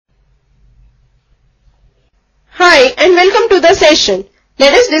Hi and welcome to the session.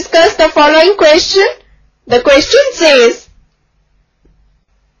 Let us discuss the following question. The question says,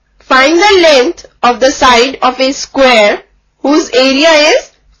 find the length of the side of a square whose area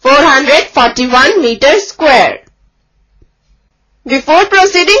is 441 meters square. Before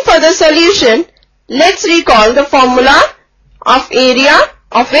proceeding for the solution, let's recall the formula of area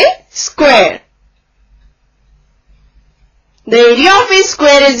of a square. The area of a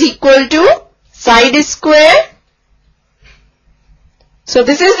square is equal to side square. So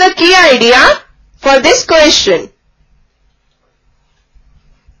this is the key idea for this question.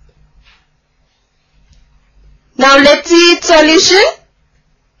 Now let's see its solution.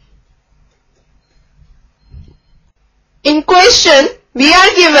 In question, we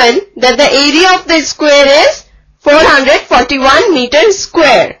are given that the area of the square is 441 meters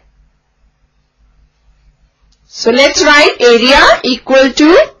square. So let's write area equal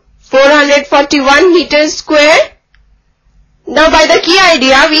to 441 meters square. Now by the key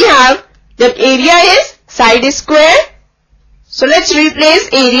idea we have that area is side square. So let's replace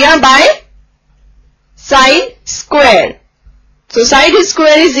area by side square. So side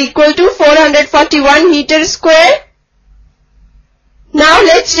square is equal to 441 meters square. Now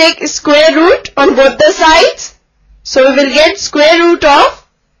let's take square root on both the sides. So we will get square root of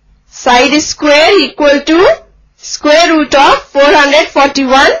side square equal to square root of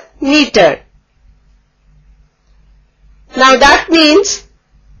 441 meter. Now that means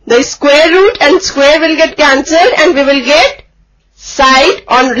the square root and square will get cancelled and we will get side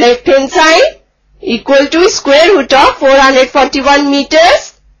on left hand side equal to square root of 441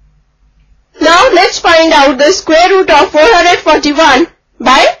 meters. Now let's find out the square root of 441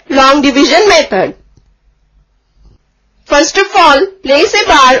 by long division method. First of all, place a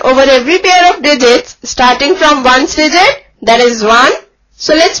bar over every pair of digits starting from 1's digit, that is 1.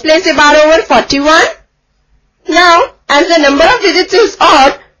 So let's place a bar over 41. Now, as the number of digits is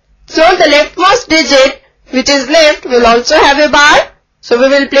odd, so the leftmost digit which is left will also have a bar. So we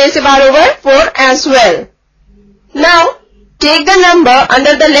will place a bar over 4 as well. Now, take the number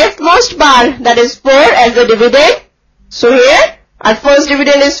under the leftmost bar, that is 4, as the dividend. So here, our first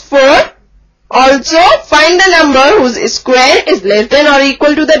dividend is 4. Also, find the number whose square is less than or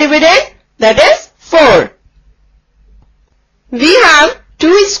equal to the dividend, that is 4. We have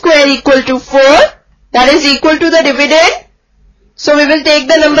 2 square equal to 4, that is equal to the dividend. So we will take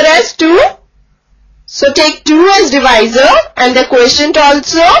the number as 2. So take 2 as divisor and the quotient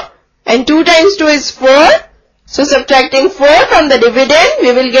also, and 2 times 2 is 4. So subtracting 4 from the dividend,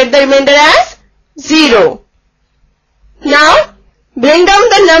 we will get the remainder as 0. Now, bring down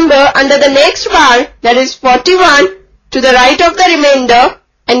the number under the next bar, that is 41, to the right of the remainder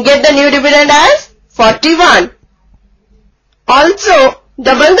and get the new dividend as 41. Also,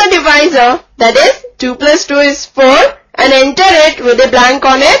 double the divisor, that is 2 plus 2 is 4, and enter it with a blank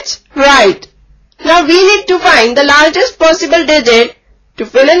on its right. Now we need to find the largest possible digit to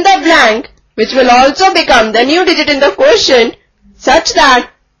fill in the blank, which will also become the new digit in the quotient, such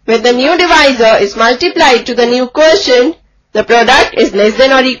that when the new divisor is multiplied to the new quotient, the product is less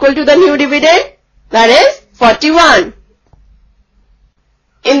than or equal to the new dividend, that is 41.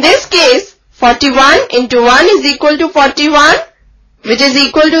 In this case, 41 into 1 is equal to 41, which is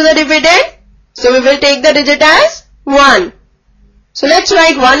equal to the dividend. So we will take the digit as 1. So let's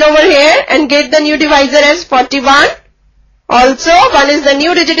write 1 over here and get the new divisor as 41. Also, 1 is the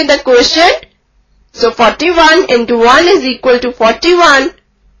new digit in the quotient. So 41 into 1 is equal to 41.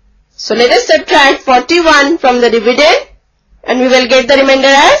 So let us subtract 41 from the dividend and we will get the remainder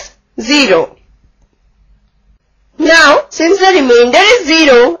as 0. Now, since the remainder is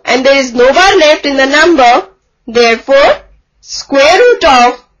 0 and there is no bar left in the number, therefore, square root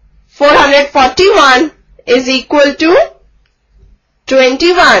of 441 is equal to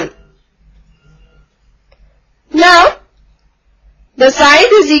 21. Now, the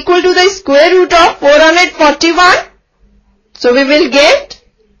side is equal to the square root of 441. So we will get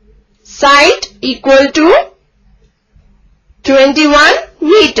side equal to 21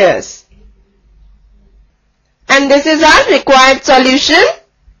 meters. And this is our required solution.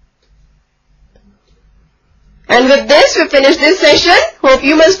 And with this we finish this session. Hope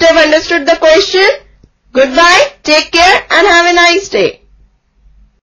you must have understood the question. Goodbye, take care and have a nice day.